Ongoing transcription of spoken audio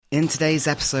In today's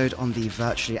episode on the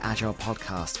Virtually Agile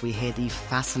podcast, we hear the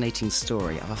fascinating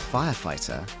story of a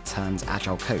firefighter turned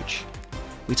Agile coach.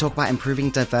 We talk about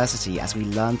improving diversity as we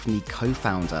learn from the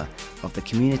co-founder of the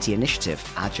community initiative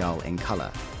Agile in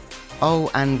Color. Oh,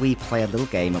 and we play a little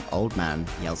game of Old Man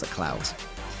Yells at Cloud.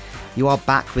 You are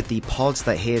back with the pod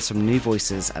that hears from new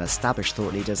voices and established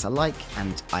thought leaders alike,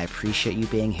 and I appreciate you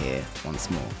being here once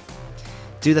more.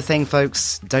 Do the thing,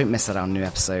 folks. Don't miss out on new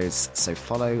episodes, so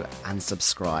follow and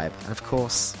subscribe, and of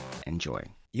course, enjoy.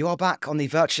 You are back on the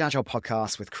Virtually Agile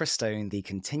podcast with Chris Stone, the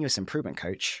continuous improvement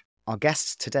coach. Our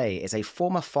guest today is a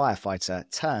former firefighter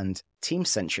turned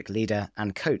team-centric leader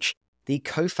and coach, the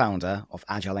co-founder of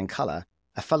Agile in Color,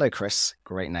 a fellow Chris,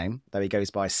 great name, though he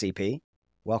goes by CP.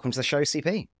 Welcome to the show,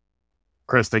 CP.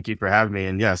 Chris, thank you for having me.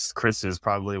 And yes, Chris is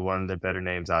probably one of the better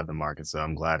names out of the market. So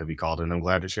I'm glad to be called, and I'm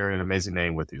glad to share an amazing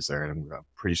name with you, sir. And I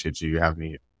appreciate you having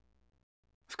me.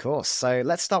 Of course. So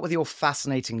let's start with your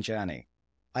fascinating journey.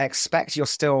 I expect you're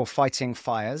still fighting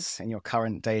fires in your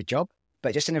current day job,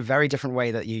 but just in a very different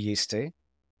way that you used to.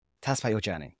 Tell us about your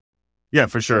journey. Yeah,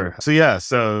 for sure. So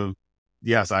yes,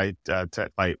 I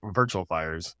fight virtual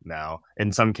fires now.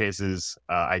 In some cases,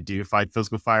 I do fight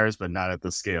physical fires, but not at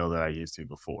the scale that I used to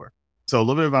before. So a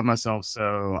little bit about myself.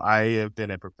 So I have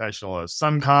been a professional of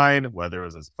some kind, whether it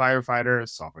was as a firefighter,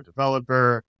 software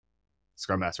developer,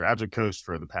 Scrum Master, Agile coach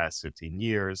for the past 15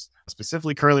 years.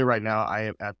 Specifically, currently right now, I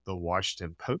am at the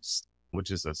Washington Post,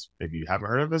 which is, if you haven't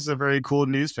heard of it, it's a very cool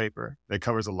newspaper that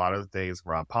covers a lot of things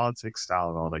around politics, style,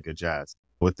 and all that good jazz.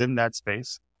 Within that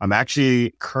space, I'm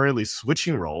actually currently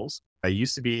switching roles. I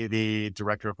used to be the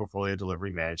director of portfolio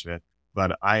delivery management,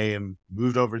 but I am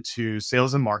moved over to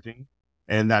sales and marketing.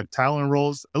 And that title and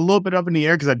role is a little bit up in the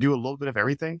air because I do a little bit of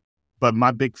everything. But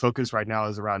my big focus right now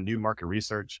is around new market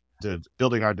research, to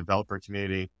building our developer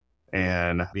community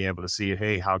and being able to see,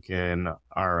 hey, how can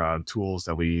our tools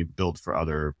that we build for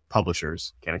other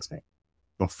publishers can expand.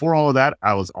 Before all of that,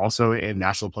 I was also in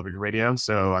national public radio.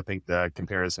 So I think the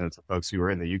comparison to folks who are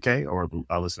in the UK or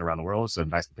listen around the world, so a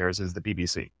nice comparison is the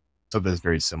BBC. So that's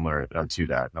very similar to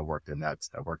that. I worked in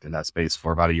that space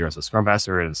for about a year as a Scrum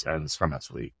Master and Scrum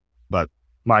Master lead. But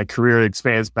my career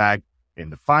expands back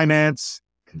into finance,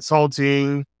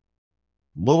 consulting,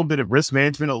 a little bit of risk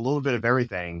management, a little bit of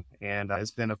everything. And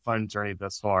it's been a fun journey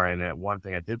thus far. And one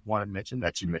thing I did want to mention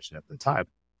that you mentioned at the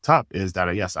top is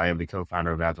that, yes, I am the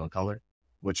co-founder of Agile in Color,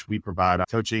 which we provide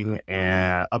coaching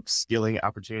and upskilling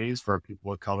opportunities for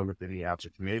people of color within the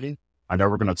Agile community. I know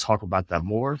we're going to talk about that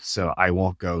more, so I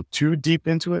won't go too deep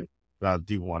into it, but I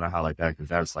do want to highlight that because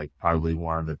that's probably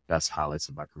one of the best highlights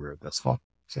of my career thus far.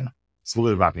 So it's a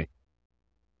little bit about me.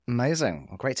 Amazing.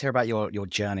 Well, great to hear about your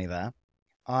journey there.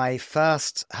 I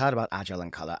first heard about Agile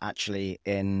in Color actually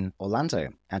in Orlando,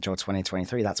 Agile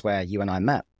 2023. That's where you and I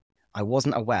met. I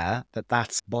wasn't aware that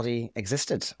body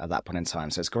existed at that point in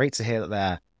time. So it's great to hear that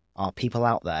there are people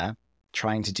out there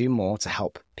trying to do more to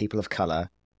help people of color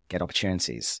get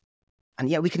opportunities. And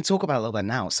yeah, we can talk about it a little bit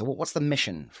now. So what's the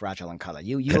mission for Agile in Color?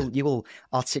 You will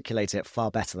articulate it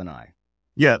far better than I.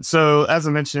 Yeah. So as I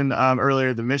mentioned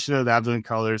earlier, the mission of the Agile in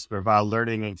Color is to provide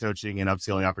learning and coaching and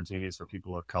upskilling opportunities for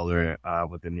people of color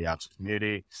within the Agile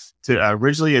community.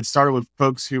 Originally, it started with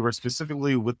folks who were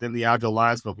specifically within the Agile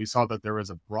Alliance, but we saw that there was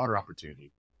a broader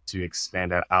opportunity to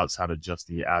expand that outside of just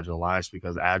the Agile Alliance,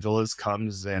 because Agile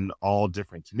comes in all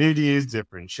different communities,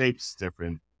 different shapes,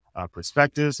 different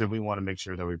perspectives, and we want to make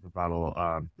sure that we provide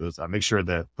make sure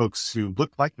that folks who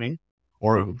look like me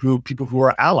or people who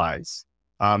are allies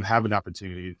have an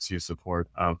opportunity to support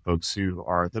folks who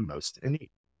are the most in need,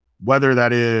 whether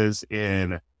that is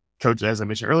in coach, as I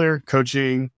mentioned earlier,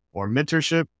 coaching or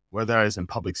mentorship, whether that is in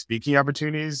public speaking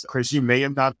opportunities. Chris, you may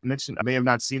have not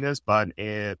seen this, but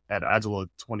at Agile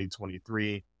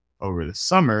 2023 over the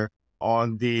summer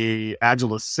on the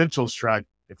Agile Essentials track,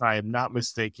 if I am not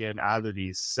mistaken, out of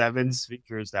the 7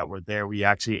 speakers that were there, we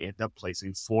actually ended up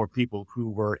placing 4 people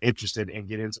who were interested in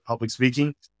getting into public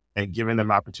speaking and giving them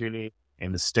opportunity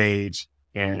and the stage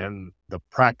and the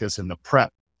practice and the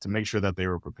prep to make sure that they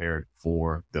were prepared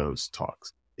for those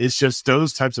talks. It's just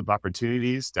those types of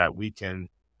opportunities that we can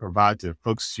provide to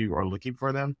folks who are looking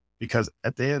for them, because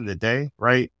at the end of the day,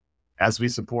 right, as we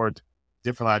support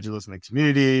different Agilists in the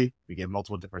community, we get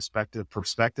multiple different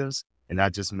perspectives, and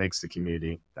that just makes the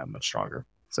community that much stronger.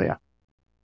 So yeah.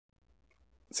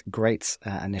 It's a great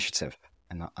initiative,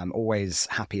 and I'm always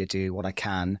happy to do what I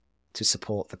can to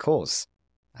support the cause.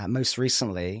 Most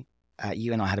recently,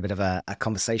 you and I had a bit of a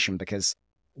conversation because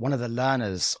one of the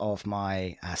learners of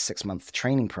my 6-month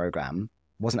training program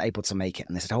wasn't able to make it.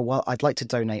 And they said, oh, well, I'd like to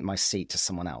donate my seat to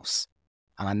someone else.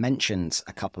 And I mentioned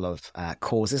a couple of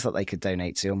causes that they could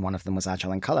donate to. And one of them was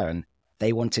Agile in Color. And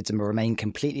They wanted to remain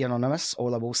completely anonymous.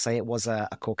 All I will say, it was a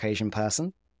Caucasian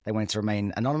person. They wanted to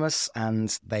remain anonymous,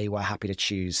 and they were happy to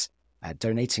choose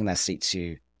donating their seat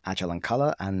to Agile and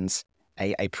Color. And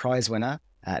a prize winner,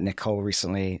 Nicole,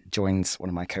 recently joined one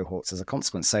of my cohorts as a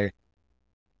consequence. So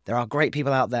there are great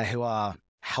people out there who are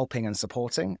helping and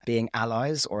supporting, being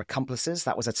allies or accomplices.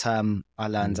 That was a term I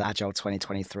learned at Agile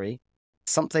 2023.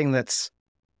 Something that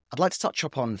I'd like to touch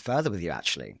upon further with you,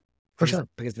 actually. For sure.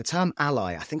 Because the term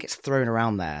ally, I think it's thrown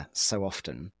around there so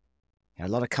often. A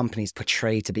lot of companies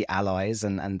portray to be allies,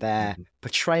 and their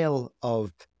portrayal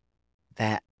of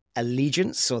their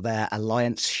allegiance or their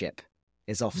allianceship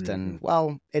is often,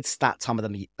 well, it's that time of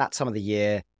the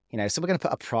year, so we're going to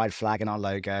put a pride flag in our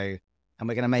logo, and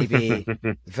we're going to maybe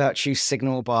virtue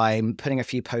signal by putting a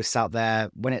few posts out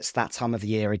there when it's that time of the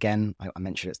year again. I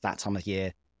mentioned it's that time of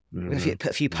year. We're going to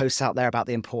put a few posts out there about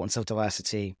the importance of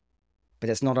diversity, but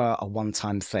it's not a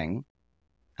one-time thing.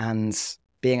 And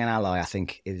being an ally, I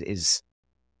think, is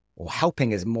or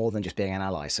helping is more than just being an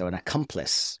ally. So an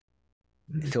accomplice,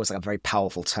 it feels like a very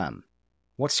powerful term.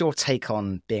 What's your take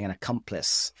on being an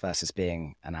accomplice versus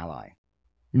being an ally?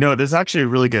 This is actually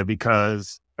really good,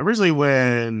 because originally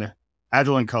when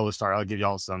Agile and Color started, I'll give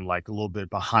y'all some a little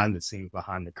bit behind the scenes,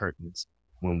 behind the curtains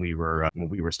when we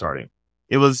were starting.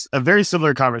 It was a very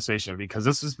similar conversation, because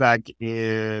this was back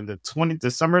in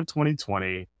December of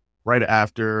 2020, right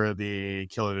after the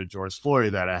killing of George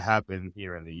Floyd that had happened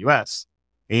here in the U.S.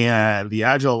 And the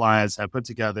Agile Alliance had put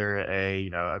together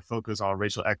a focus on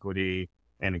racial equity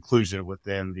and inclusion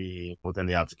within the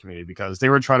Agile community, because they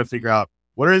were trying to figure out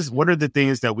what are the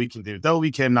things that we can do, though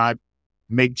we cannot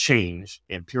make change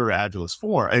in pure Agilist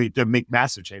form, to make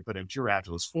massive change, but in pure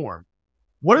Agilist form.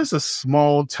 What is the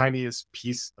small, tiniest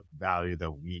piece of value that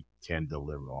we can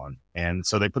deliver on? And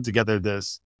so they put together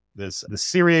this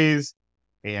series,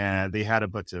 and they had a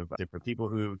bunch of different people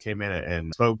who came in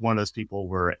and spoke. One of those people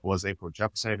was April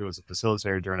Jefferson, who was a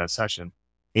facilitator during that session.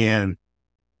 And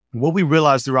what we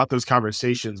realized throughout those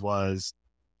conversations was,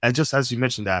 and just as you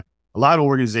mentioned, that a lot of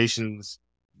organizations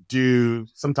do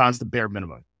sometimes the bare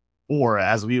minimum, or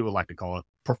as we would like to call it,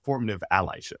 performative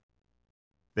allyship.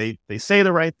 They say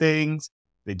the right things.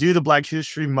 They do the Black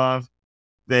History Month.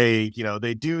 They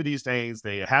do these things.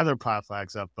 They have their pride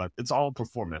flags up, but it's all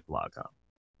performative a lot of time.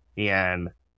 And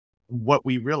what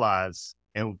we realized,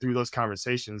 and through those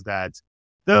conversations, that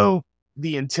though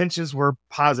the intentions were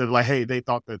positive, like, hey, they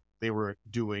thought that they were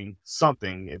doing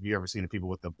something. If you ever seen the people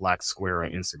with the black square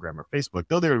on Instagram or Facebook,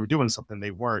 though they were doing something,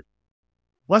 they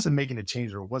wasn't making a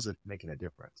change or wasn't making a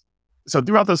difference. So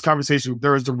throughout those conversations,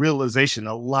 there was the realization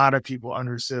a lot of people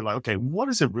understood, like, okay, what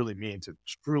does it really mean to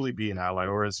truly be an ally,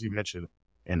 or as you mentioned,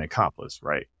 an accomplice,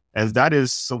 right? And that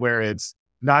is so where it's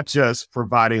not just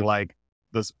providing like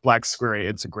this black square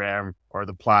Instagram or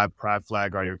the pride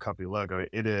flag on your company logo.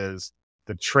 It is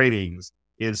the tradings,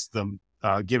 it's the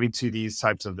giving to these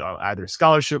types of either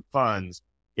scholarship funds.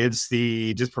 It's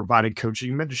the just providing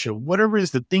coaching, mentorship, whatever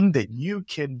is the thing that you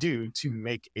can do to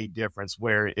make a difference.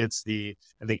 Where it's I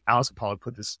think Alice Apollo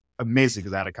put this amazing,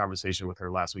 because I had a conversation with her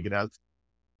last week, and asked,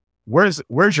 where's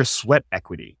your sweat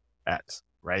equity at,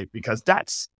 right? Because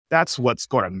that's what's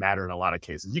going to matter in a lot of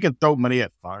cases. You can throw money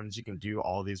at funds, you can do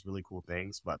all these really cool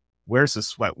things, but where's the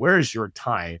sweat? Where is your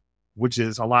time, which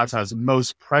is a lot of times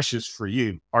most precious for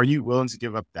you? Are you willing to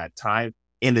give up that time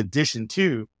in addition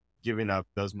to giving up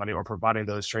those money or providing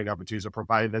those training opportunities or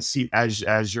providing the seat as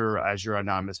your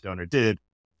anonymous donor did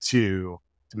to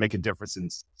make a difference in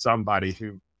somebody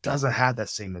who doesn't have that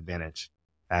same advantage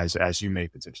as you may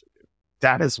potentially do?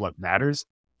 That is what matters.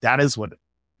 That is what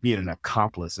being an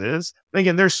accomplice is. And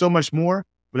again, there's so much more,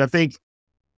 but I think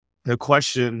the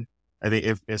question,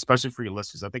 especially for your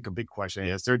listeners, I think a big question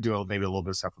is they're doing maybe a little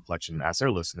bit of self-reflection as they're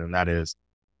listening. And that is,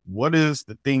 what is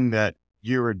the thing that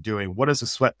you're doing? What is the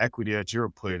sweat equity that you're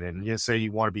putting in? You say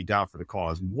you want to be down for the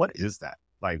cause. What is that?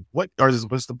 Like,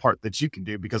 what's the part that you can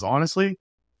do? Because honestly,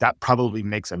 that probably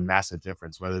makes a massive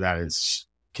difference, whether that is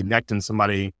connecting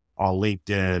somebody on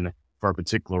LinkedIn for a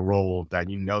particular role that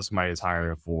somebody is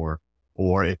hiring for,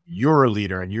 or if you're a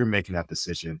leader and you're making that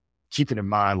decision, keeping in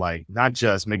mind, like, not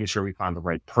just making sure we find the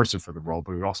right person for the role,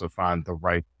 but we also find the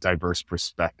right diverse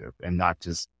perspective and not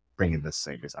just bringing the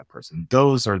same exact person.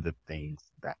 Those are the things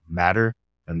that matter.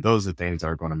 And those are the things that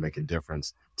are going to make a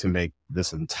difference to make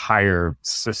this entire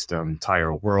system,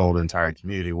 entire world, entire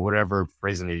community, whatever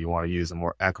phrasing you want to use, a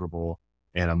more equitable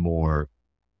and a more,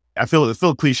 I feel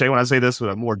cliche when I say this, but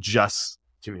a more just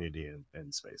community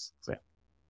in space. So, yeah.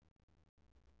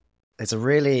 There's a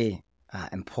really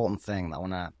important thing that I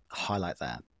want to highlight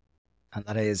there. And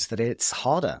that is that it's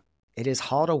harder. It is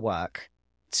harder work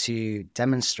to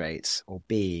demonstrate or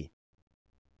be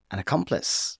an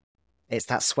accomplice. It's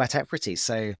that sweat equity.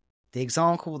 So the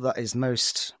example that is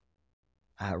most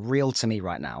real to me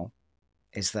right now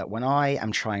is that when I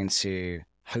am trying to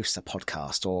host a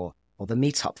podcast or the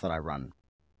meetup that I run,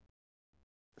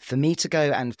 for me to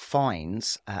go and find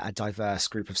a diverse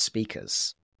group of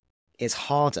speakers is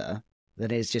harder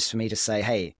than it is just for me to say,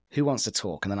 hey, who wants to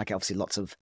talk? And then I get obviously lots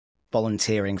of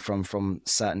volunteering from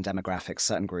certain demographics,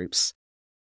 certain groups.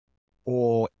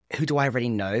 Or who do I already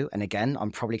know? And again,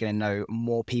 I'm probably going to know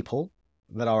more people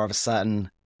that are of a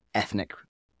certain ethnic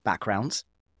background.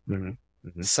 Mm-hmm.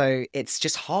 Mm-hmm. So it's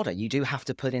just harder. You do have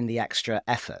to put in the extra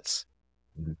effort,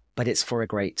 but it's for a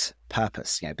great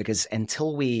purpose, because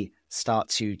until we start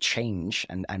to change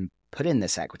and put in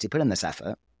this equity, put in this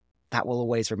effort, that will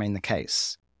always remain the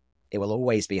case. It will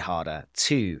always be harder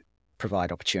to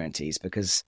provide opportunities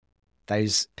because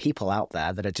those people out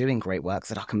there that are doing great work,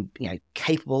 that are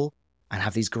capable and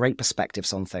have these great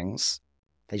perspectives on things,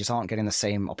 they just aren't getting the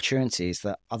same opportunities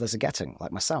that others are getting,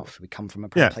 like myself. We come from a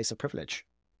place of privilege.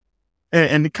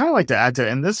 And kind of like to add to,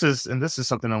 and this is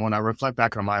something that when I reflect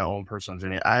back on my own personal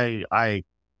journey, I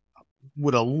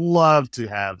would have loved to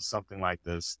have something like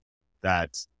this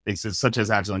that exists, such as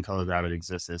Agile in Color, that it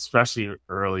exists, especially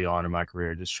early on in my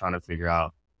career, just trying to figure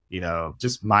out,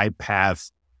 just my path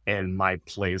and my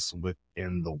place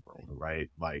within the world, right?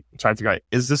 Like trying to figure out,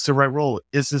 is this the right role?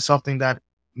 Is this something that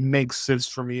makes sense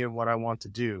for me and what I want to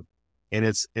do? And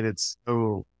it's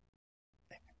so,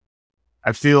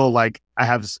 I feel like I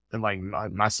have like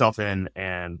myself and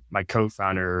my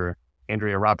co-founder,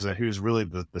 Andrea Robinson, who's really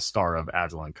the star of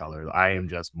Agile in Color. I am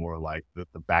just more like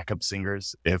the backup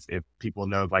singers. If people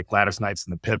know like Gladys Knight's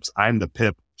and the Pips, I'm the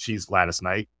Pip, she's Gladys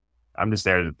Knight. I'm just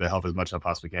there to help as much as I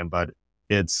possibly can. But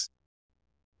it's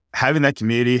having that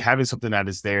community, having something that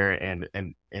is there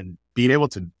and being able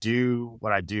to do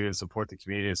what I do and support the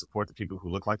community and support the people who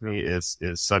look like me is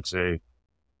such an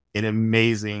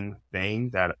amazing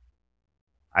thing that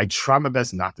I try my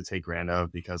best not to take granted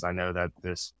of, because I know that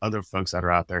there's other folks that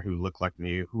are out there who look like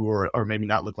me, who are, or maybe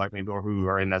not look like me, or who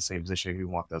are in that same position, who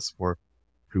want that support,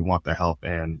 who want the help.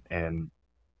 And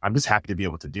I'm just happy to be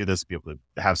able to do this, be able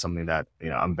to have something that,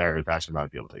 I'm very passionate about, to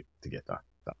be able to get done.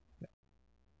 So, yeah.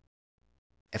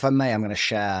 If I may, I'm going to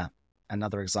share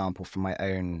another example from my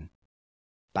own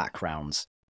background.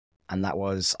 And that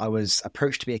was, I was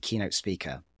approached to be a keynote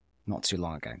speaker not too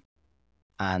long ago.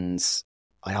 And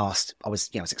I was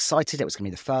excited. It was going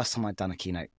to be the first time I'd done a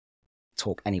keynote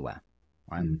talk anywhere,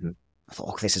 right? Mm-hmm. I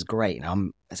thought, this is great.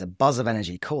 There's a buzz of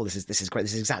energy. Cool. This is great.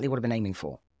 This is exactly what I've been aiming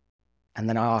for. And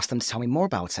then I asked them to tell me more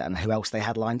about it and who else they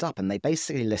had lined up. And they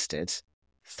basically listed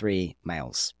 3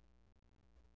 males.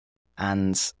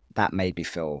 And that made me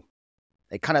feel,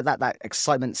 that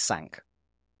excitement sank.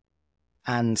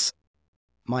 And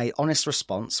my honest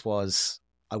response was,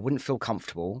 I wouldn't feel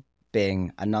comfortable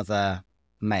being another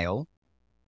male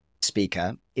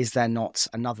speaker. Is there not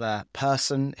another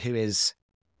person who is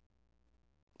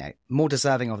more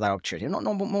deserving of that opportunity? Not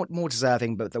more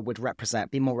deserving, but that would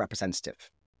be more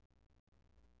representative.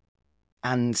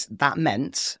 And that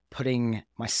meant putting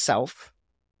myself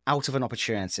out of an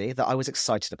opportunity that I was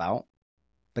excited about,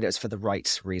 but it was for the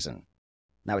right reason.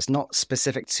 Now, it's not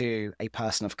specific to a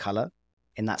person of color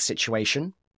in that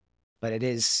situation, but it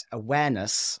is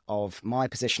awareness of my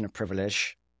position of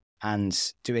privilege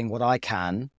and doing what I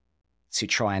can to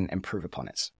try and improve upon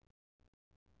it.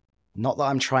 Not that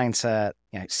I'm trying to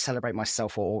celebrate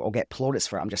myself or get plaudits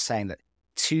for it. I'm just saying that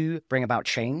to bring about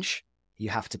change, you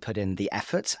have to put in the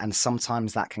effort, and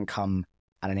sometimes that can come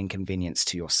at an inconvenience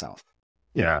to yourself.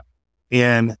 Yeah.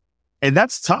 And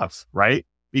that's tough, right?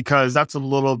 Because that's a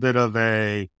little bit of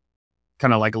a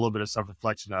kind of like a little bit of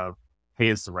self-reflection of, hey,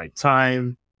 it's the right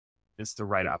time. It's the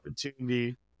right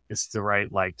opportunity. It's the right,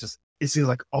 it seems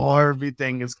like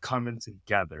everything is coming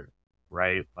together,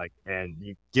 right? And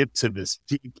you get to this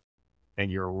peak and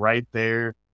you're right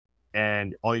there,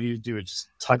 and all you need to do is just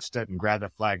touch that and grab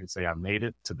that flag and say, I made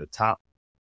it to the top.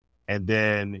 And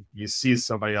then you see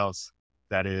somebody else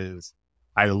that is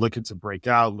either looking to break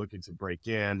out, looking to break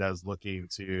in, that's looking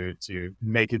to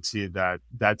make it to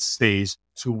that stage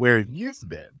to where you've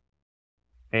been.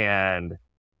 And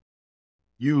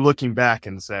you looking back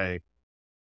and say,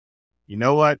 you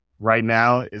know what? Right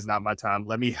now is not my time.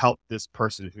 Let me help this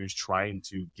person who's trying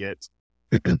to get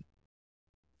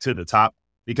to the top,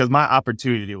 because my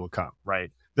opportunity will come,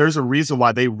 right? There's a reason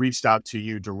why they reached out to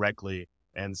you directly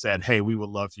and said, hey, we would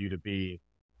love for you to be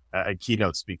a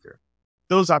keynote speaker.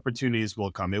 Those opportunities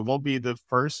will come. It won't be the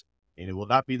first and it will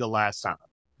not be the last time,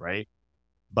 right?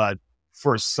 But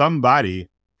for somebody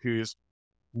who's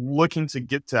looking to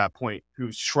get to that point,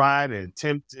 who's tried and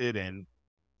attempted and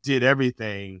did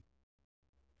everything,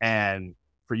 And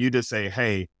for you to say,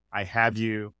 hey, I have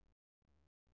you,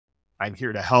 I'm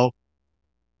here to help.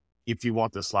 If you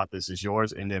want the slot, this is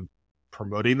yours. And then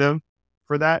promoting them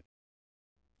for that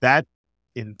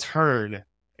in turn,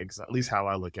 at least how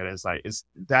I look at it, is like, is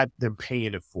that they're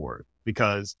paying it forward,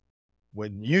 because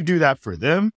when you do that for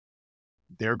them,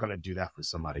 they're going to do that for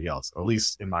somebody else. Or at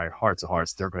least in my heart of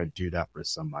hearts, they're going to do that for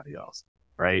somebody else.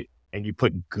 Right. And you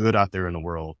put good out there in the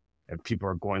world, and people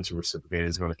are going to reciprocate.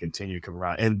 It's going to continue to come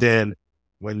around. And then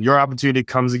when your opportunity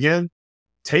comes again,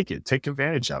 take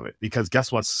advantage of it, because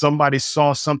guess what? Somebody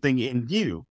saw something in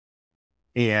you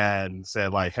and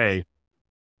said like, hey,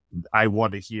 I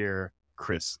want to hear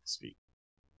Chris speak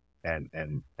and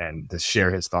to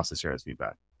share his thoughts, to share his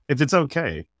feedback. If it's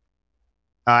okay,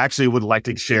 I actually would like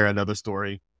to share another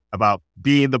story about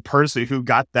being the person who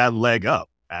got that leg up,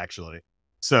 actually.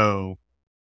 So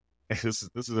this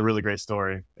is a really great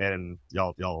story, and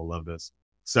y'all will love this.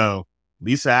 So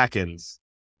Lisa Atkins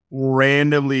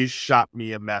randomly shot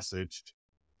me a message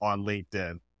on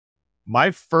LinkedIn.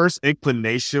 My first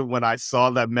inclination when I saw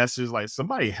that message, like,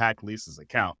 somebody hacked Lisa's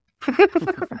account.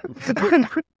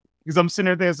 Because I'm sitting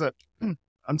there thinking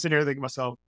to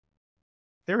myself,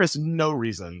 there is no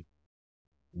reason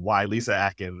why Lisa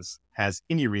Atkins has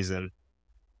any reason.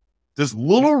 This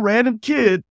little random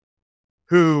kid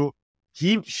who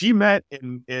she met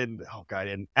in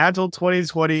Agile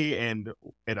 2020 and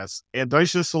in a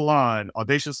Audacious Salon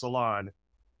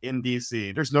in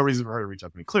DC. There's no reason for her to reach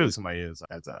out to me. Clearly somebody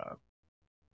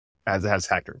has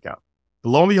hacked her account. But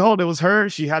lo and behold, it was her.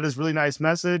 She had this really nice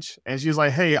message, and she was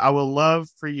like, hey, I would love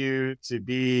for you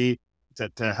to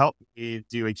help me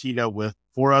do a keynote with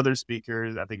 4 other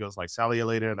speakers. I think it was like Sally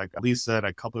Aleda, like Lisa, and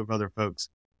a couple of other folks,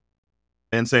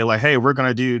 and say like, hey, we're going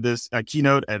to do this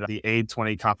keynote at the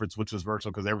A20 conference, which was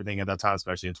virtual, because everything at that time,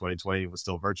 especially in 2020, was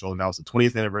still virtual. And that was the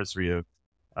 20th anniversary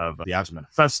of the Agile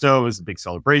Manifesto. It was a big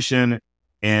celebration.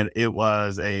 And it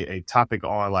was a topic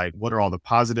on like, what are all the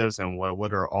positives and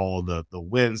what are all the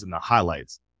wins and the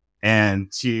highlights,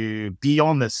 and to be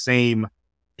on the same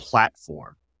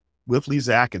platform with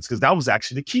Lisa Atkins, because that was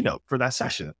actually the keynote for that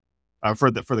session,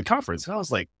 for the conference. And I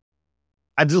was like,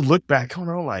 I just looked back on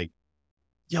her like,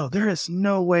 yo, there is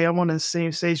no way I'm on the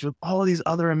same stage with all of these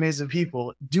other amazing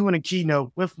people doing a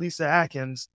keynote with Lisa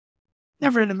Atkins.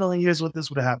 Never in a million years would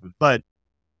this would have happened. But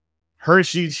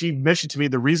she mentioned to me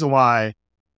the reason why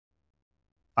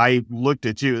I looked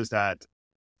at you is that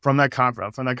from that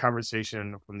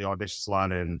conversation from the Audacious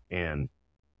Salon in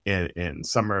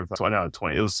summer of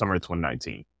 2020, it was summer of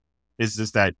 2019. It's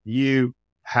just that you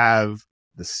have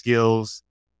the skills,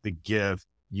 the gift,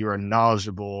 you are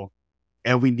knowledgeable,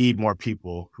 and we need more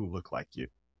people who look like you.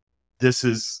 This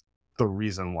is the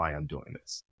reason why I'm doing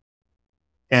this.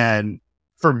 And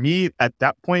for me at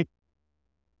that point,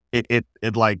 it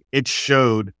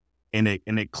showed and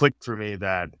it clicked for me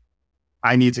that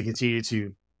I need to continue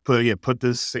to put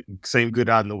this same good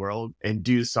out in the world and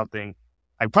do something.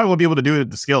 I probably won't be able to do it at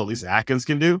the scale at least Atkins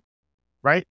can do,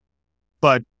 right?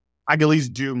 But I can at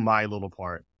least do my little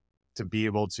part to be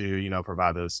able to,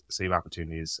 provide those same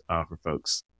opportunities for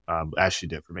folks as she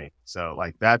did for me. So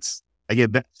like that's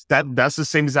the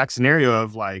same exact scenario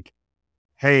of like,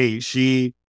 hey,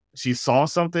 she saw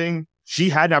something. She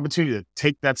had an opportunity to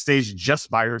take that stage just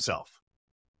by herself.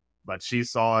 But she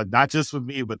saw it not just with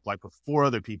me, but like with 4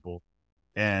 other people,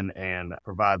 and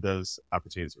provide those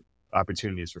opportunities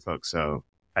for folks. So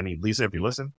I mean, Lisa, if you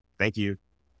listen, thank you.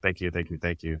 There's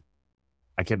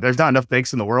not enough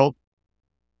thanks in the world,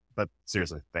 but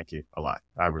seriously, thank you a lot.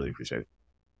 I really appreciate it.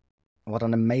 What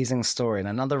an amazing story. And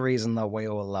another reason that we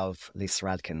all love Lisa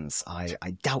Atkins, I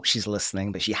doubt she's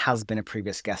listening, but she has been a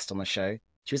previous guest on the show.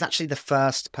 She was actually the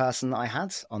first person that I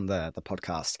had on the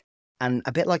podcast. And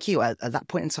a bit like you, at that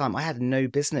point in time, I had no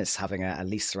business having a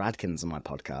Lisa Atkins on my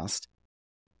podcast,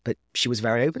 but she was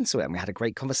very open to it. And we had a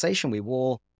great conversation. We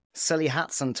wore silly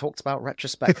hats and talked about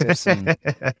retrospectives. And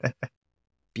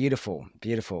beautiful.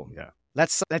 Yeah.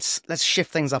 Let's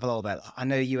shift things up a little bit. I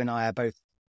know you and I are both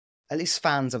at least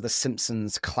fans of the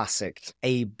Simpsons classic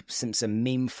Abe Simpson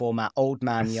meme format, old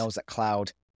man yells at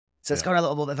cloud. So it's got a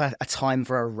little bit of a time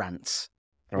for a rant.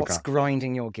 Okay. What's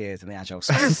grinding your gears in the Agile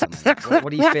space? What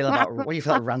do you feel like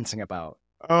ranting about?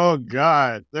 Oh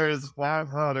God, there's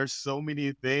so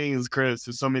many things, Chris.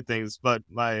 There's so many things, but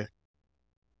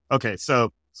okay,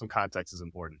 so some context is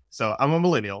important. So I'm a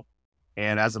millennial,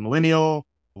 and as a millennial,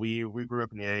 we grew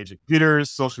up in the age of computers,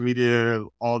 social media,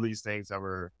 all these things that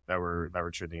were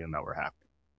trending and that were happening.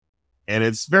 And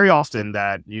it's very often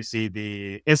that you see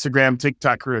the Instagram,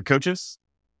 TikTok career coaches.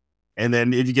 And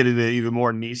then if you get into even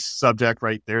more niche subject,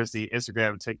 right, there's the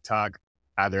Instagram, TikTok,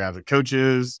 either as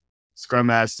coaches, scrum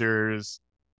masters,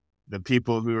 the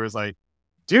people who was like,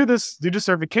 do this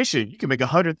certification, you can make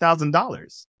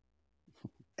 $100,000.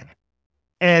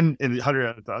 And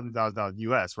 $100,000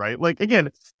 US, right? Like again,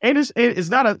 and it's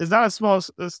not a small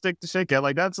stick to shake at.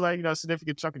 Like that's like, a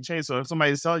significant chunk of change. So if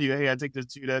somebody's telling you, hey, I take this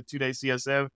 2-day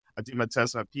CSM, I do my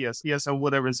test, my PSM,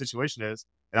 whatever the situation is,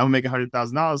 and I'm gonna make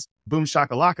 $100,000, boom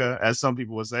shakalaka, as some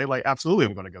people would say, like absolutely,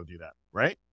 I'm gonna go do that,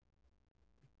 right?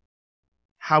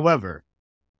 However,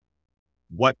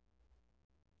 what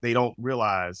they don't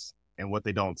realize and what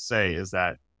they don't say is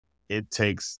that it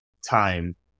takes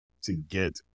time to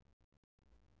get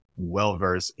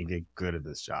well-versed and get good at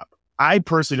this job. I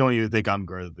personally don't even think I'm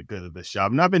good at this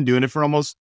job. And I've been doing it for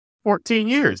almost 14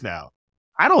 years now.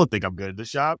 I don't think I'm good at this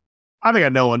job. I think I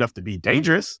know enough to be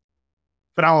dangerous,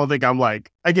 but I don't think I'm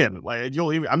like, again, like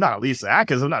I'm not a Lisa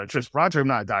Atkins, I'm not a Trish Bronter, I'm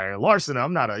not a Diane Larson,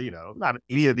 I'm not not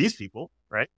any of these people,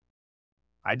 right?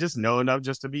 I just know enough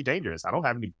just to be dangerous. I don't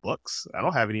have any books. I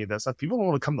don't have any of that stuff. People don't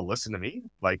want to come to listen to me.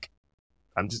 Like,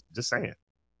 I'm just saying.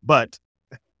 But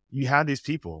you have these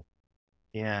people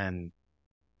and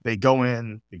they go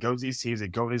to these teams, they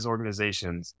go to these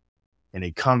organizations, and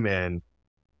they come in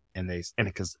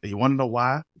because you want to know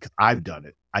why? Because I've done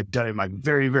it. I've done it in my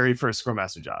very, very first Scrum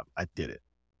Master job. I did it.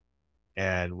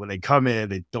 And when they come in,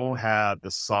 they don't have the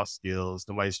soft skills.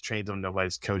 Nobody's trained them.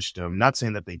 Nobody's coached them. Not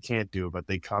saying that they can't do it, but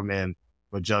they come in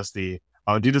with just do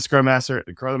the Scrum Master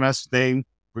thing.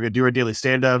 We're going to do our daily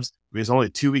stand-ups. There's only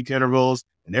 2-week intervals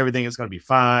and everything is going to be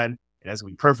fine. And that's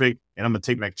going to be perfect. And I'm going to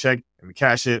take my check and we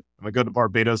cash it. I'm going to go to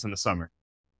Barbados in the summer.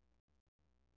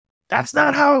 That's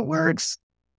not how it works.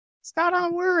 It's not how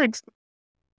it works.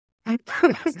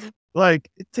 Like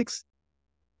it takes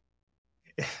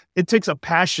a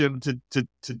passion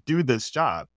to do this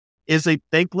job. It's a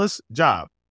thankless job.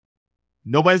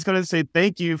 Nobody's going to say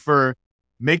thank you for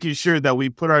making sure that we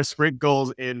put our sprint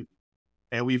goals in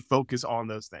and we focus on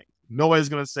those things. Nobody's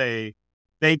going to say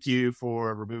thank you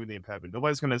for removing the impediment.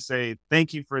 Nobody's going to say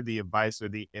thank you for the advice or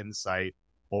the insight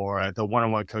or the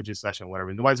one-on-one coaching session,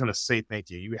 whatever. Nobody's going to say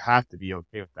thank you. You have to be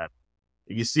okay with that.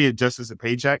 If you see it just as a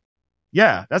paycheck,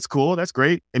 yeah, that's cool. That's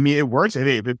great. I mean, it works.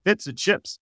 If it fits, it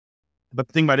ships. But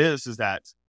the thing about it is that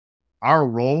our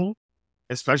role,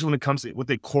 especially when it comes to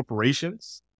within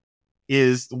corporations,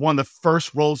 is one of the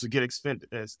first roles to get expended.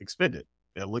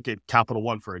 Look at Capital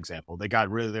One, for example. They got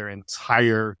rid of their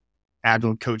entire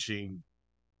Agile coaching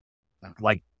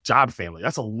like job family.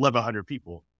 That's 1,100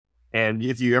 people. And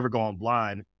if you ever go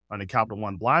on the Capital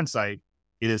One blind site,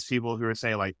 it is people who are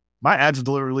saying like, my Agile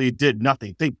delivery did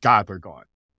nothing. Thank God they're gone.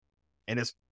 And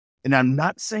I'm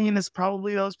not saying it's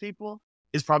probably those people.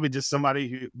 It's probably just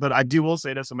somebody but I will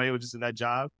say that somebody who was just in that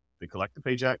job, they collect the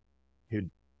paycheck, who,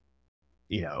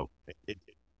 it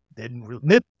didn't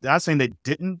really, not saying they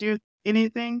didn't do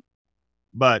anything,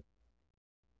 but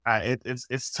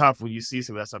it's tough when you see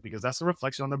some of that stuff because that's a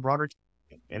reflection on the broader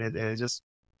team, and it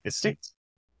stinks.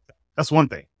 That's one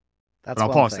thing. That's I'll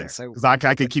one pause thing. there because I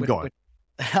could keep going.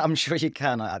 I'm sure you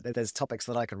can. There's topics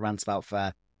that I could rant about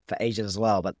for ages as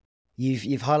well, but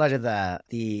you've highlighted there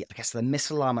the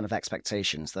misalignment of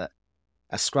expectations, that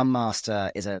a Scrum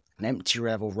Master is an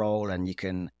entry-level role and you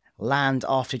can land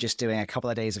after just doing a couple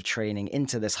of days of training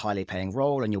into this highly paying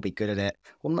role and you'll be good at it.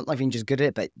 Well, not even just good at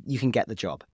it, but you can get the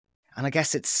job. And I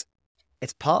guess it's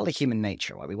partly human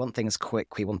nature, right? We want things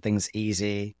quick. We want things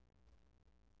easy.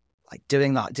 Like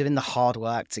doing the hard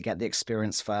work to get the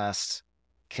experience first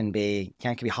can be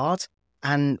hard.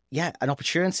 And yeah, an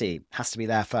opportunity has to be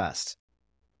there first.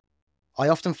 I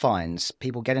often find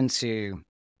people get into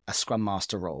a Scrum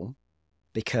Master role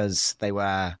because they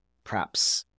were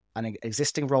perhaps an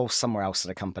existing role somewhere else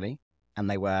at a company, and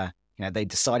they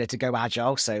decided to go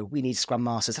Agile, so we need Scrum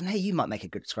Masters, and hey, you might make a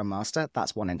good Scrum Master.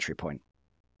 That's one entry point.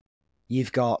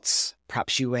 You've got,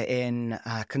 perhaps you were in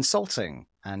consulting,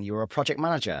 and you were a project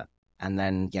manager, and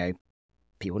then,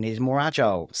 people needed more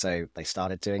Agile, so they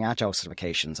started doing Agile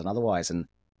certifications and otherwise, and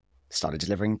started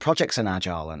delivering projects in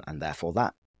Agile, and therefore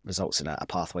that results in a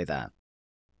pathway there.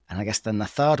 And I guess then the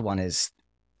third one is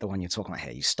the one you're talking about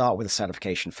here. You start with a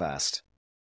certification first,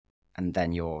 and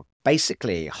then you're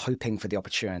basically hoping for the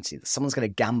opportunity that someone's going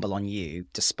to gamble on you,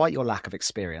 despite your lack of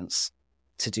experience,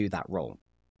 to do that role.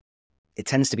 It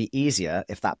tends to be easier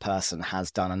if that person has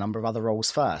done a number of other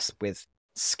roles first with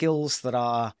skills that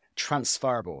are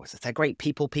transferable. If they're great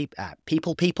people,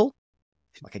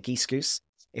 like a geese goose,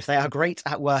 if they are great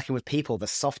at working with people, the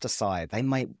softer side, they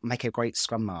might make a great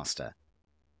Scrum Master.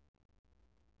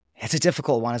 It's a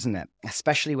difficult one, isn't it?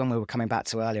 Especially when we were coming back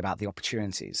to earlier about the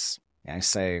opportunities.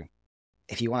 So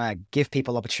if you want to give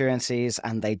people opportunities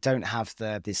and they don't have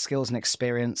the skills and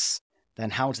experience, then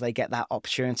how do they get that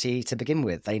opportunity to begin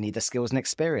with? They need the skills and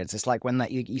experience. It's like when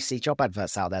that you see job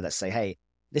adverts out there that say, hey,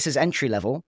 this is entry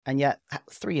level, and yet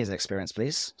 3 years of experience,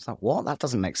 please. It's like, what? That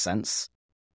doesn't make sense.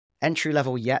 Entry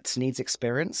level yet needs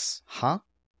experience? Huh?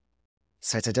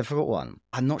 So it's a difficult one.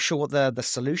 I'm not sure what the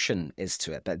solution is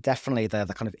to it, but definitely the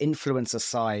kind of influencer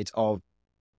side of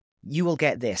you will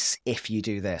get this if you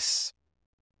do this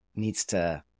needs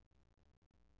to,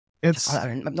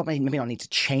 maybe not need to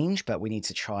change, but we need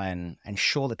to try and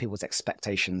ensure that people's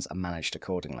expectations are managed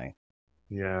accordingly.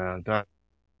 Yeah,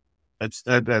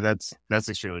 that's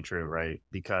extremely true, right?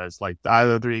 Because like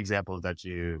the 3 examples that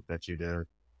you did,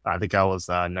 I think I was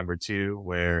number 2,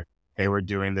 where hey, we're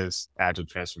doing this agile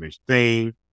transformation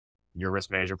thing. You're risk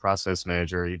manager, process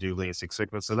manager, you do Lean Six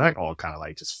Sigma, so that all kind of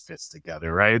like just fits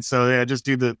together, right? So yeah, just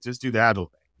do the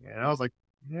agile thing. And I was like,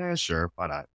 yeah, sure, why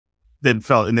not? Then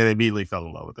immediately fell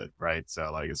in love with it, right?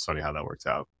 So like it's funny how that works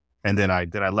out. And then I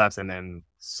left, and then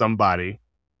somebody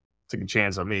took a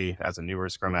chance on me as a newer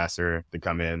Scrum Master to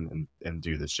come in and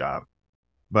do this job.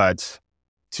 But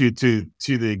to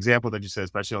the example that you said,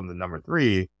 especially on the number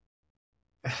 3,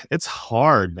 it's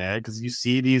hard, man, because you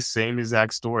see these same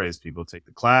exact stories. People take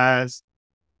the class,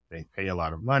 they pay a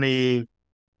lot of money,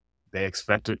 they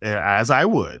expect to, as I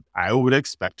would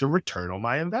expect a return on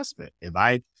my investment.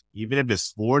 Even if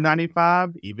it's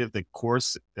 $495, even if the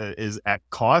course is at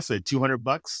cost at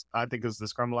 $200, I think is the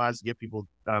Scrum Alliance to get people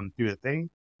through the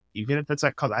thing. Even if it's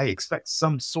at cost, I expect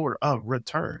some sort of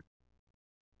return.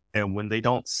 And when they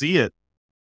don't see it,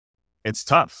 it's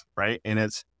tough, right? I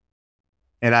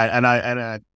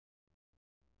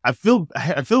feel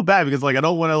bad because like I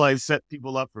don't want to like set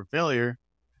people up for failure,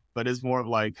 but it's more of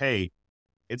like, hey,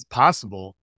 it's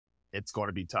possible, it's going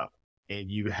to be tough,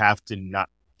 and you have to not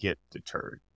get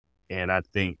deterred. And I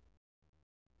think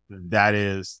that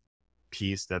is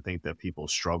piece that I think that people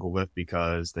struggle with,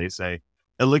 because they say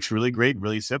it looks really great,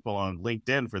 really simple on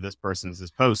LinkedIn for this person's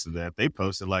post, and that they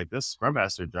posted like this Scrum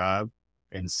Master job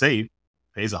and safe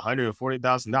pays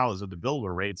 $140,000 with the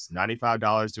billable rates,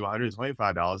 $95 to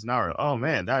 $125 an hour. Oh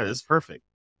man, that is perfect.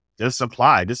 Just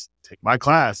apply. Just take my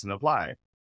class and apply.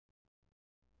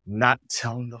 Not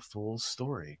telling the full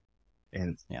story,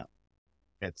 and yeah,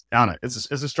 I don't know. It's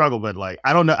a struggle, but like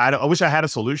I don't know. I wish I had a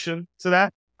solution to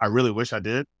that. I really wish I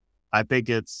did. I think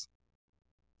it's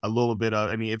a little bit of.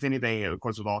 I mean, if anything, of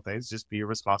course, with all things, just be a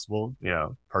responsible,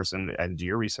 person and do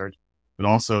your research. But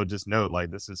also just note,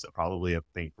 like, this is probably a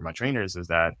thing for my trainers is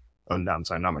that, no, I'm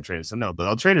sorry, not my trainers. So no, but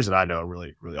the trainers that I know are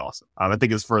really, really awesome. I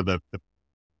think it's for the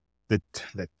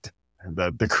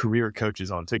career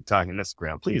coaches on TikTok and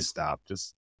Instagram. Please stop.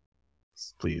 Just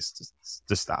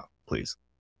stop, please.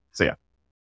 So yeah.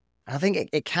 I think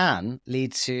it can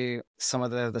lead to some of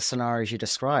the scenarios you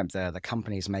described there, the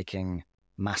companies making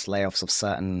mass layoffs of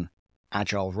certain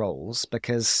agile roles,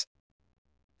 because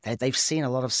they've seen a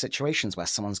lot of situations where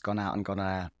someone's gone out and got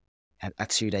a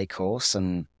 2-day course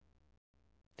and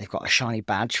they've got a shiny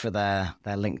badge for their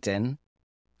LinkedIn,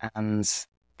 and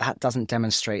that doesn't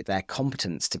demonstrate their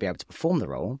competence to be able to perform the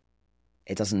role.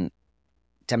 It doesn't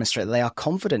demonstrate that they are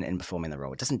confident in performing the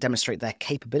role. It doesn't demonstrate their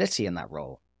capability in that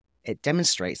role. It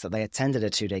demonstrates that they attended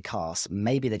a 2-day class.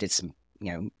 Maybe they did some,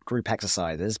 group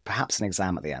exercises, perhaps an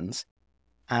exam at the end.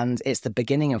 And it's the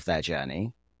beginning of their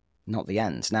journey, not the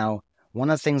end. Now, one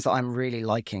of the things that I'm really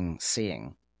liking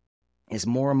seeing is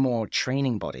more and more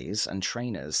training bodies and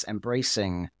trainers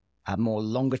embracing a more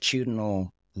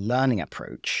longitudinal learning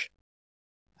approach.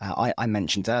 I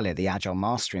mentioned earlier the Agile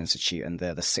Mastery Institute and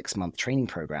the 6-month training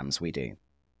programs we do.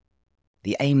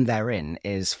 The aim therein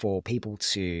is for people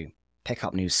to pick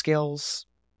up new skills,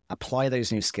 apply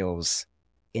those new skills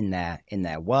in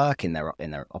their work, in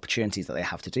their opportunities that they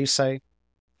have to do so,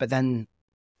 but then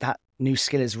that new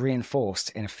skill is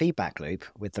reinforced in a feedback loop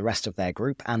with the rest of their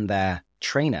group and their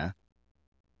trainer,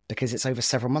 because it's over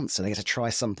several months. So they get to try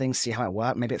something, see how it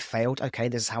worked. Maybe it failed. Okay,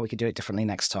 this is how we could do it differently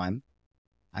next time.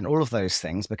 And all of those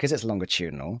things, because it's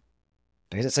longitudinal,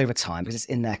 because it's over time, because it's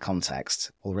in their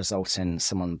context, will result in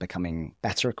someone becoming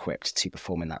better equipped to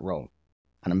perform in that role.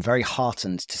 And I'm very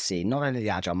heartened to see not only the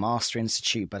Agile Mastery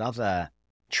Institute, but other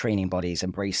training bodies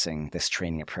embracing this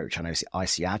training approach. I know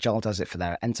IC Agile does it for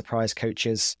their enterprise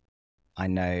coaches. I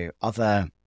know other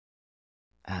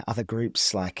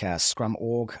groups like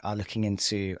Scrum.org are looking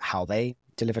into how they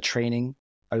deliver training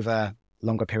over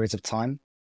longer periods of time.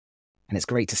 And it's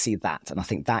great to see that. And I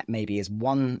think that maybe is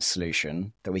one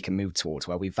solution that we can move towards,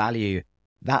 where we value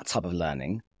that type of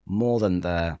learning more than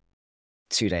the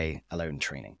 2-day alone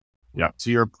training. Yeah.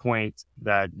 To your point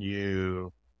that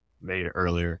you made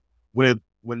earlier,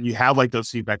 when you have like those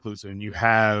feedback loops and you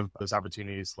have those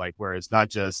opportunities, like where it's not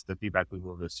just the feedback loop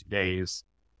of those 2 days,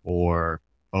 or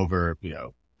over,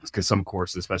 because some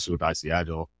courses, especially with IC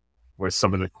Agile, where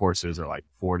some of the courses are like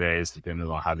 4 days, depending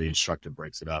on how the instructor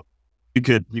breaks it up. You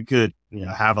could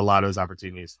have a lot of those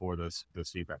opportunities for those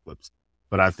feedback loops.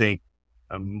 But I think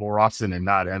more often than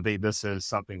not, I think this is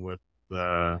something with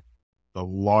the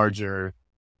larger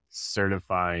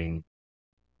certifying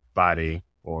body,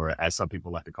 or as some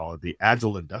people like to call it, the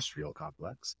Agile industrial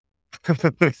complex.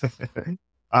 Taking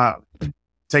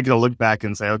a look back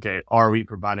and say, okay, are we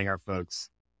providing our folks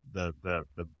the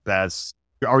best?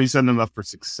 Are we setting them up for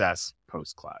success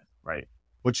post-class, right?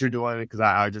 What you're doing, because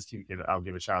I'll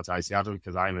give a shout out to IC Agile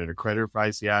because I'm an accreditor for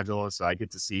IC Agile, so I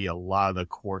get to see a lot of the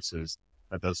courses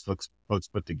that those folks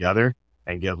put together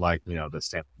and get the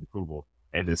stamp of approval,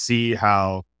 and to see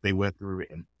how they went through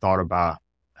and thought about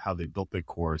how they built their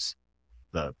course,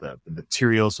 the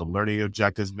materials, the learning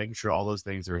objectives, making sure all those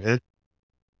things are hit,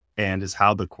 and is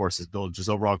how the course is built just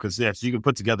overall. Because yes, you can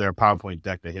put together a PowerPoint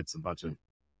deck that hits a bunch of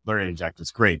learning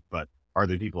objectives, great, but are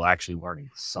there people actually learning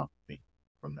something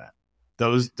from that?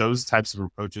 Those types of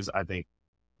approaches, I think,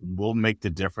 will make the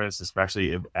difference,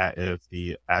 especially if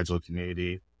the Agile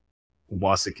community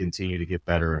wants to continue to get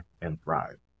better and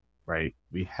thrive, right?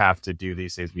 We have to do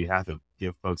these things. We have to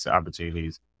give folks the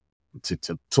opportunities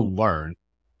to learn,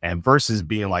 and versus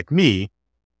being like me.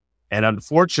 And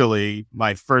unfortunately,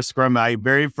 my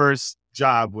very first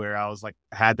job where I was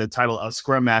had the title of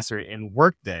Scrum Master in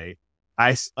Workday,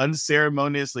 I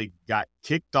unceremoniously got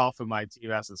kicked off of my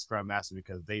team as a Scrum Master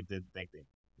because they didn't think they knew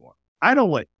more. I don't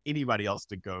want anybody else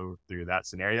to go through that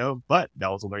scenario, but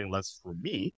that was a learning lesson for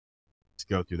me to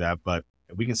go through that. But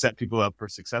we can set people up for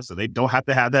success so they don't have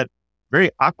to have that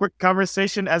very awkward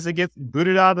conversation as it gets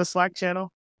booted out of the Slack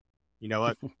channel. You know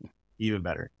what? Even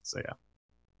better. So yeah.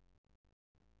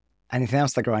 Anything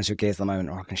else that grinds your gears at the moment,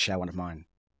 or I can share one of mine?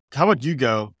 How about you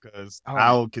go? Because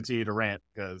I'll continue to rant,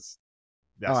 because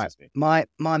that's just me.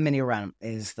 My mini rant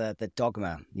is the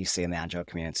dogma you see in the Agile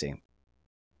community.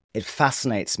 It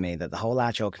fascinates me that the whole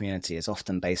Agile community is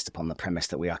often based upon the premise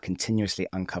that we are continuously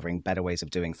uncovering better ways of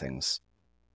doing things.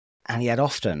 And yet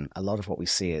often, a lot of what we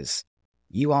see is,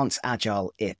 you aren't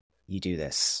Agile if you do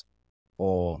this.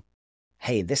 Or,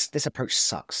 hey, this approach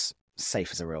sucks.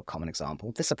 Safe is a real common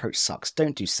example. This approach sucks.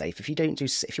 Don't do safe. If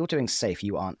you're doing safe,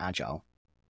 you aren't Agile.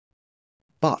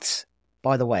 But,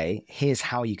 by the way, here's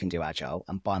how you can do Agile,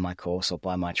 and buy my course or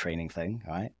buy my training thing,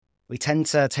 right? We tend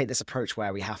to take this approach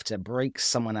where we have to break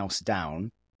someone else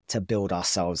down to build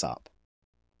ourselves up,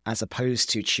 as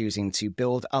opposed to choosing to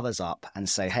build others up and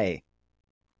say, hey,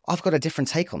 I've got a different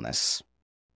take on this.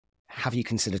 Have you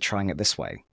considered trying it this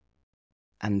way?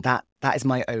 And that is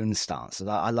my own stance. So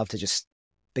I love to just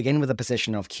begin with a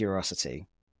position of curiosity,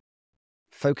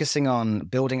 focusing on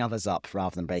building others up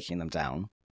rather than breaking them down,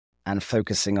 and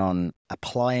focusing on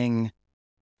applying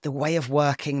the way of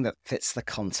working that fits the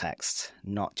context,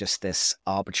 not just this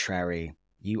arbitrary,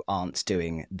 you aren't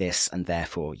doing this and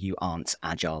therefore you aren't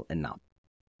Agile enough.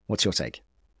 What's your take?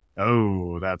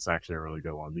 Oh, that's actually a really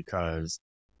good one, because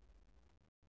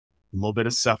a little bit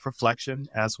of self-reflection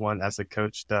as a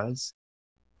coach does.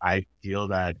 I feel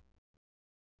that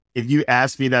if you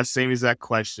asked me that same exact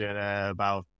question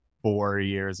about 4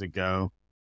 years ago,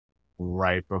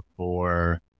 right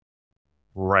before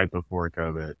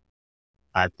COVID,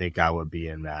 I think I would be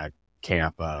in that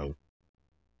camp of,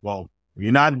 well,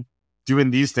 you're not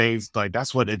doing these things,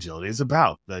 that's what agility is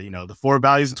about. The 4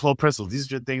 values and 12 principles.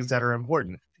 These are things that are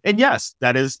important. And yes,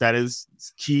 that is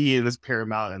key and is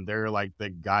paramount, and they're the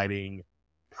guiding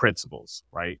principles,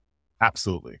 right?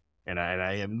 Absolutely. And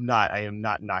I am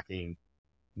not knocking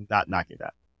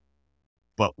that.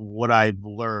 But what I've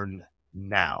learned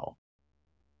now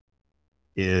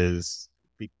is,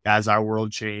 as our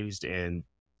world changed in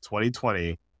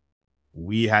 2020,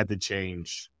 we had to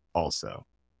change also.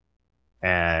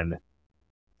 And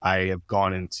I have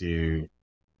gone into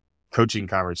coaching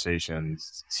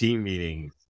conversations, team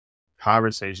meetings,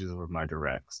 conversations with my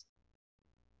directs.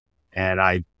 And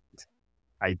I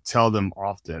tell them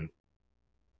often,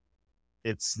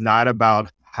 it's not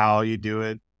about how you do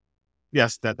it.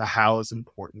 Yes, that the how is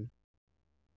important.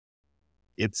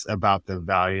 It's about the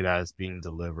value that is being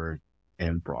delivered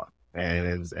and brought,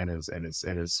 and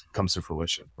it comes to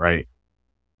fruition, right?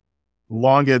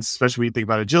 Especially when you think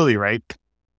about agility, right?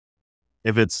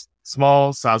 If it's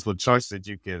small, sizable chunks that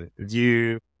you can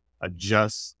view,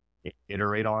 adjust,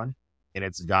 iterate on, and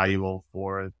it's valuable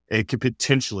it could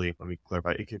potentially, let me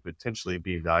clarify, it could potentially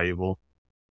be valuable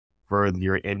for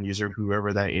your end user,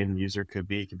 whoever that end user could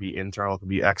be. It could be internal, it could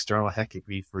be external, heck, it could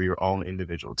be for your own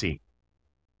individual team.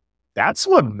 That's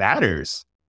what matters.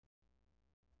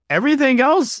 Everything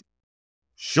else,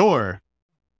 sure,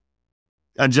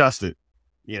 adjust it.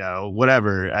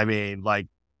 whatever. I mean, like,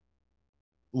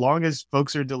 long as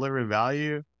folks are delivering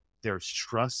value, there's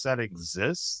trust that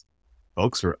exists.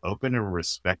 Folks are open and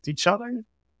respect each other.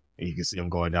 And you can see them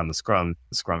going down the scrum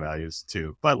values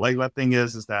too. But like, the thing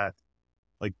is that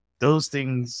like those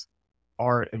things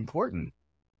are important.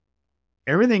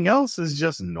 Everything else is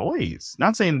just noise.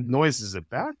 Not saying noise is a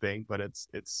bad thing, but it's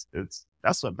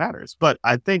that's what matters. But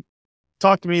I think,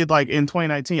 talk to me like in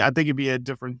 2019, I think it'd be a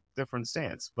different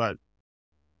stance. But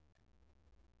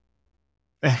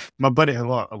my buddy,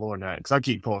 Lord, because I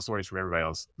keep pulling stories from everybody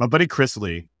else. My buddy Chris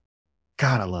Lee,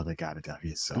 God, I love that guy to death.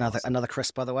 He's so awesome. Another Chris,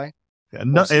 by the way. Yeah,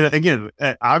 no, awesome. And again,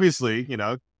 obviously,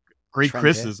 great Trend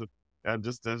Chris here. is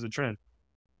just there's a trend.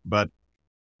 But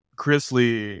Chris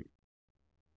Lee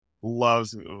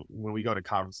loves when we go to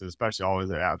conferences, especially always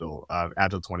at Agile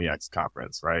 20X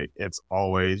conference, right? It's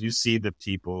always, you see the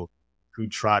people who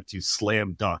try to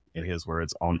slam dunk, in his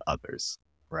words, on others,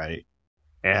 right?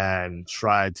 And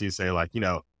try to say like,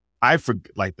 I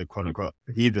forgot, like the quote unquote,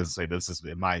 he doesn't say this, is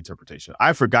in my interpretation,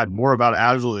 I forgot more about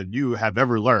Agile than you have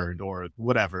ever learned or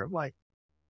whatever. I'm like,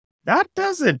 that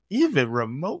doesn't even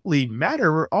remotely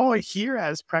matter. We're all here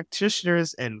as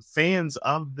practitioners and fans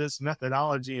of this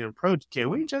methodology and approach.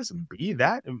 Can we just be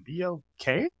that and be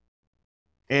okay?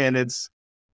 And it's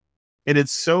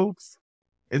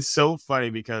so funny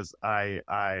because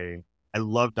I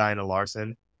love Diana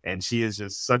Larson, and she is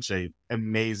just such an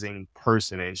amazing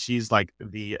person, and she's like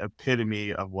the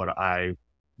epitome of what I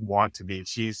want to be.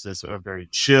 She's just a very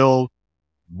chill,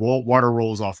 water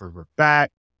rolls off of her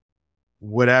back,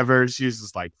 whatever. She's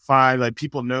just like fine. Like,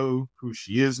 people know who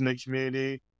she is in the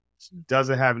community. She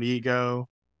doesn't have an ego,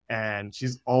 and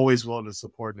she's always willing to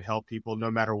support and help people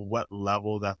no matter what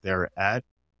level that they're at.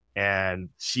 And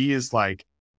she is like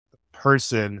the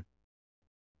person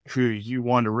who you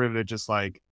want to really just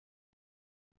like,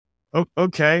 oh,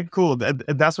 okay, cool.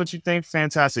 That's what you think.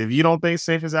 Fantastic. If you don't think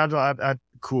safe is Agile,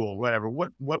 cool, whatever.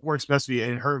 What works best for you?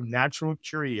 And her natural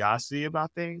curiosity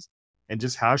about things and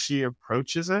just how she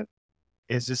approaches it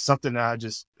is just something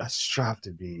that I strive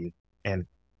to be. And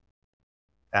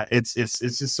it's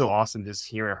just so awesome just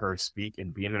hearing her speak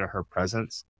and being in her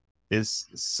presence is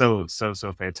so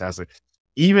fantastic.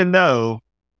 Even though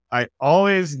I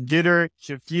always get her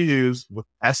confused with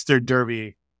Esther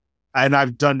Derby, and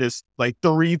I've done this like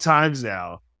 3 times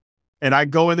now, and I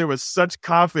go in there with such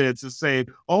confidence and say,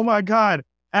 "Oh my God,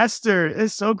 Esther,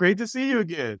 it's so great to see you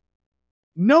again,"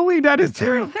 knowing that it's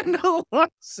there. No one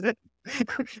said.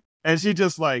 And she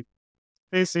just like,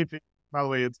 "Hey, CP, by the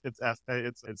way, it's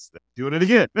doing it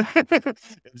again."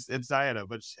 it's Diana,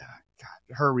 but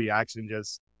God, her reaction,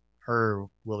 just her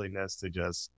willingness to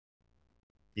just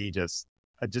be just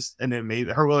an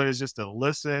amazing. Her willingness just to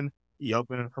listen, be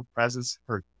open, her presence,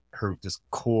 her just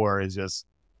core is just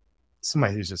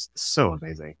somebody who's just so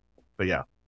amazing. But yeah,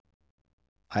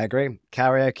 I agree.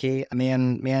 Karaoke. Me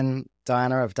and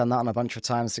Diana have done that on a bunch of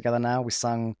times together now. We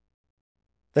sung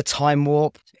The Time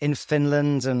Warp in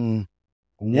Finland, and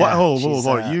what?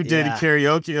 You did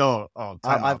karaoke?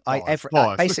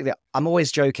 Basically, I'm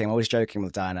always joking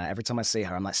with Diana. Every time I see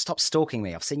her, I'm like, "Stop stalking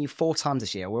me. I've seen you 4 times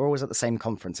this year. We're always at the same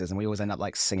conferences, and we always end up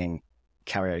like singing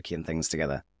karaoke and things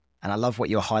together." And I love what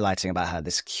you're highlighting about her,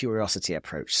 this curiosity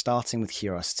approach, starting with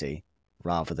curiosity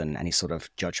rather than any sort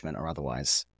of judgment or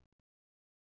otherwise.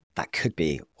 That could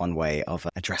be one way of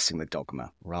addressing the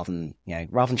dogma, rather than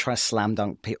try to slam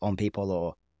dunk on people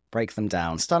or break them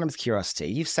down. Starting with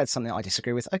curiosity. You've said something I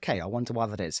disagree with. Okay, I wonder why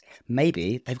that is.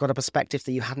 Maybe they've got a perspective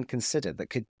that you hadn't considered that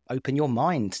could open your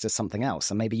mind to something else,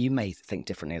 and maybe you may think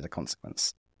differently as a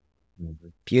consequence. Mm-hmm.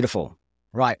 Beautiful.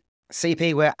 Right.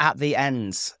 CP, we're at the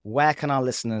end. Where can our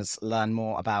listeners learn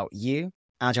more about you,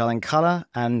 Agile in Color,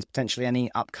 and potentially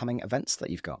any upcoming events that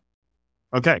you've got?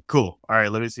 Okay, cool. All right,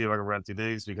 let me see if I can run through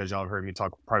these because y'all have heard me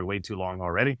talk probably way too long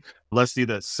already. Let's do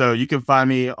this. So you can find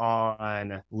me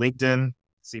on LinkedIn,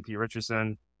 CP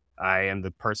Richardson. I am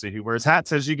the person who wears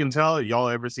hats, as you can tell. Y'all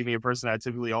ever see me in person, I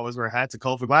typically always wear hats and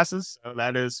colorful glasses. So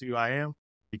that is who I am.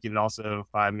 You can also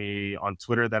find me on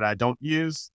Twitter that I don't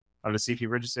use. On the CP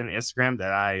Richardson Instagram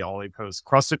that I only post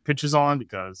CrossFit pictures on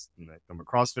because I'm a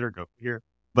CrossFitter, go here.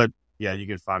 But yeah, you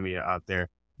can find me out there.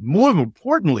 More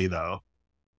importantly, though,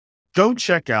 go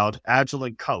check out Agile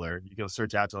in Color. You can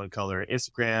search Agile in Color,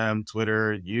 Instagram,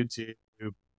 Twitter, YouTube,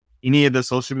 any of the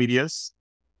social medias.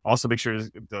 Also, make sure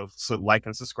to like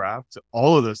and subscribe to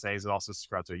all of those things, and also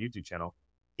subscribe to our YouTube channel.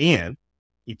 And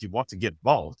if you want to get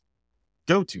involved,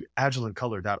 go to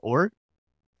agileincolor.org.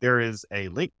 There is a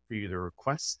link for you to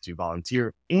request to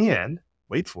volunteer, and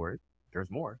wait for it,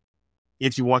 there's more.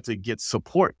 If you want to get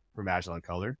support from Agile in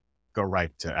Color, go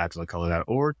right to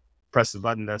agileincolor.org, press the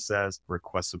button that says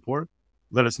request support,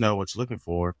 let us know what you're looking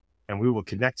for, and we will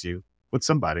connect you with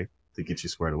somebody to get you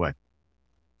squared away.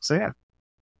 So yeah.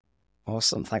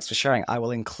 Awesome. Thanks for sharing. I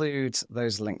will include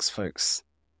those links, folks,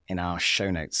 in our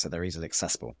show notes so they're easily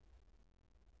accessible.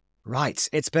 Right.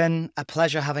 It's been a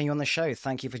pleasure having you on the show.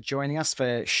 Thank you for joining us,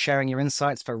 for sharing your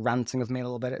insights, for ranting with me a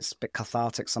little bit. It's a bit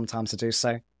cathartic sometimes to do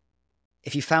so.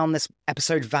 If you found this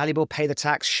episode valuable, pay the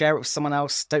tax, share it with someone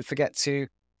else. Don't forget to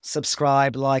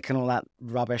subscribe, like, and all that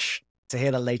rubbish to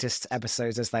hear the latest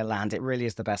episodes as they land. It really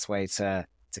is the best way to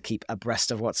keep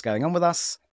abreast of what's going on with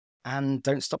us. And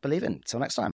don't stop believing. Till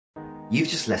next time. You've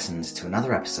just listened to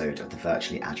another episode of the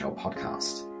Virtually Agile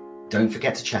podcast. Don't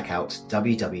forget to check out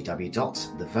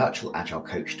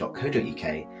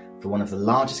www.thevirtualagilecoach.co.uk for one of the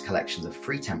largest collections of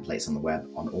free templates on the web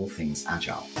on all things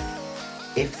Agile.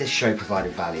 If this show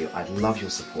provided value, I'd love your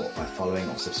support by following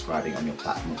or subscribing on your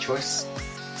platform of choice.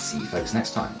 See you folks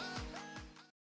next time.